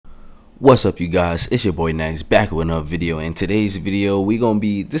What's up, you guys? It's your boy Nice back with another video. In today's video,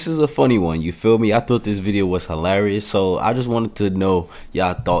 this is a funny one, you feel me? I thought this video was hilarious, so I just wanted to know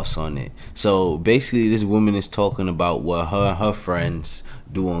y'all thoughts on it. So basically, this woman is talking about what her and her friends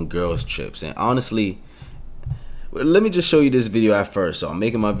do on girls trips, and honestly, let me just show you this video at first. So I'm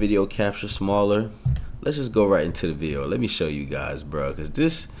making my video capture smaller. Let's just go right into the video. Let me show you guys, bro, because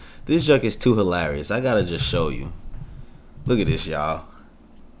this junk is too hilarious. I gotta just show you. Look at this, y'all.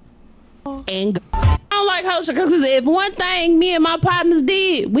 And I don't like hoe because if one thing me and my partners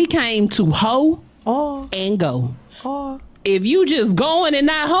did, we came to hoe and go. If you just going and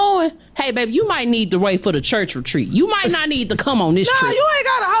not hoeing, hey baby, you might need to wait for the church retreat. You might not need to come on this trip. No, you ain't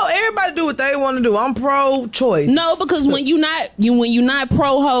gotta hoe. Everybody do what they want to do. I'm pro-choice. No, because when you not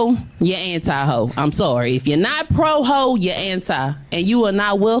pro hoe, you're anti hoe. I'm sorry. If you're not pro hoe, you're anti, and you are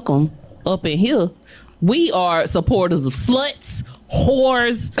not welcome up in here. We are supporters of sluts,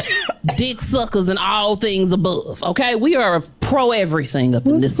 whores, dick suckers, and all things above. Okay, we are pro everything up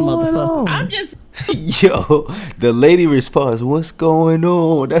in this motherfucker. I'm just Yo, the lady responds, "What's going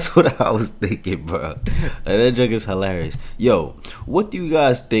on?" That's what I was thinking, bro. Like, that joke is hilarious. Yo, what do you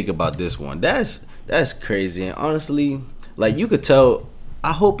guys think about this one? That's crazy. And honestly, like, you could tell,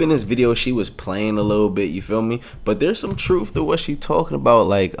 I hope in this video she was playing a little bit, you feel me? But there's some truth to what she talking about.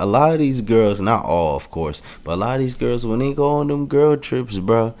 Like, a lot of these girls, not all of course, but a lot of these girls, when they go on them girl trips,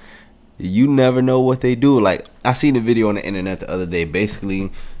 bro, you never know what they do. Like, I seen a video on the internet the other day.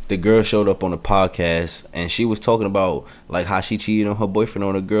 Basically, the girl showed up on a podcast and she was talking about like how she cheated on her boyfriend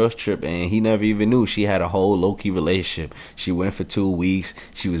on a girls trip and he never even knew. She had a whole low-key relationship. She went for 2 weeks.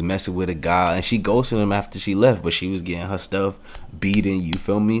 She was messing with a guy and she ghosted him after she left, but she was getting her stuff beaten, you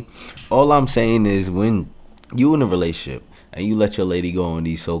feel me? All I'm saying is, when you in a relationship and you let your lady go on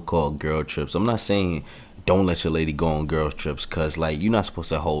these so-called girl trips, I'm not saying don't let your lady go on girls trips, because like, you're not supposed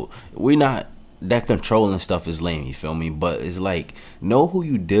to hold, we're not, that controlling stuff is lame, you feel me? But it's like, know who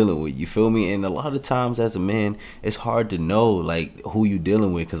you dealing with, you feel me? And a lot of times as a man, it's hard to know like who you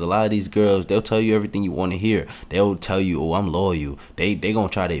dealing with, because a lot of these girls, they'll tell you everything you want to hear. They'll tell you, oh, I'm loyal. They gonna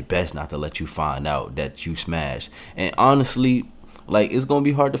try their best not to let you find out that you smashed. And honestly, like, it's gonna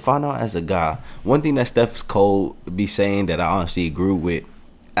be hard to find out as a guy. One thing that Steph Cole be saying that I honestly agree with,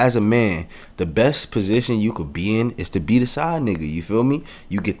 as a man, the best position you could be in is to be the side nigga, you feel me?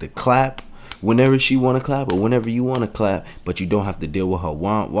 You get the clap whenever she want to clap or whenever you want to clap, but you don't have to deal with her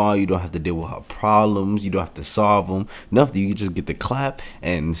why, you don't have to deal with her problems, you don't have to solve them, nothing. You can just get the clap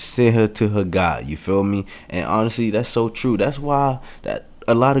and send her to her God, you feel me? And honestly, that's so true. That's why that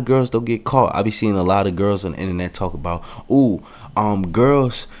a lot of girls don't get caught. I be seeing a lot of girls on the internet talk about, ooh,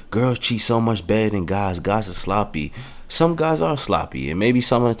 girls cheat so much better than guys are sloppy. Some guys are sloppy, and maybe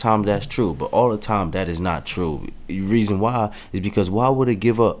some of the time that's true, but all the time that is not true. The reason why is because why would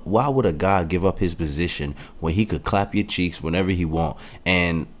a guy give up his position when he could clap your cheeks whenever he want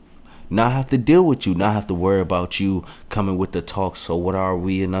and not have to deal with you, not have to worry about you coming with the talk, so what are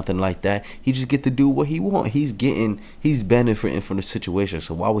we, and nothing like that. He just get to do what he want. He's benefiting from the situation,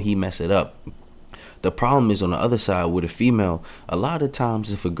 so why would he mess it up? The problem is on the other side with a female, a lot of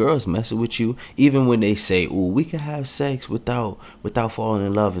times if a girl's messing with you, even when they say, ooh, we can have sex without falling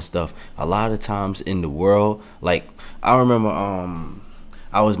in love and stuff, a lot of times in the world, like, I remember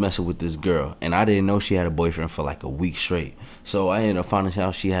I was messing with this girl and I didn't know she had a boyfriend for like a week straight. So I ended up finding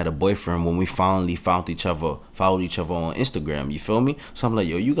out she had a boyfriend when we finally followed each other on Instagram, you feel me? So I'm like,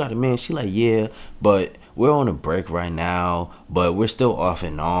 yo, you got a man? She like, yeah, but we're on a break right now, but we're still off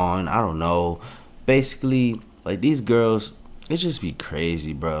and on, I don't know. Basically, like, these girls, it just be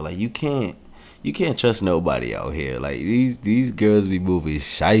crazy, bro. Like, you can't trust nobody out here. Like, these girls be moving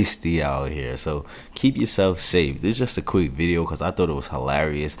shiesty out here. So keep yourself safe. This is just a quick video because I thought it was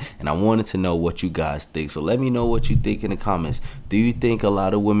hilarious and I wanted to know what you guys think. So let me know what you think in the comments. Do you think a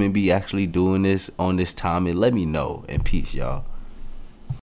lot of women be actually doing this on this time? And let me know. And peace, y'all.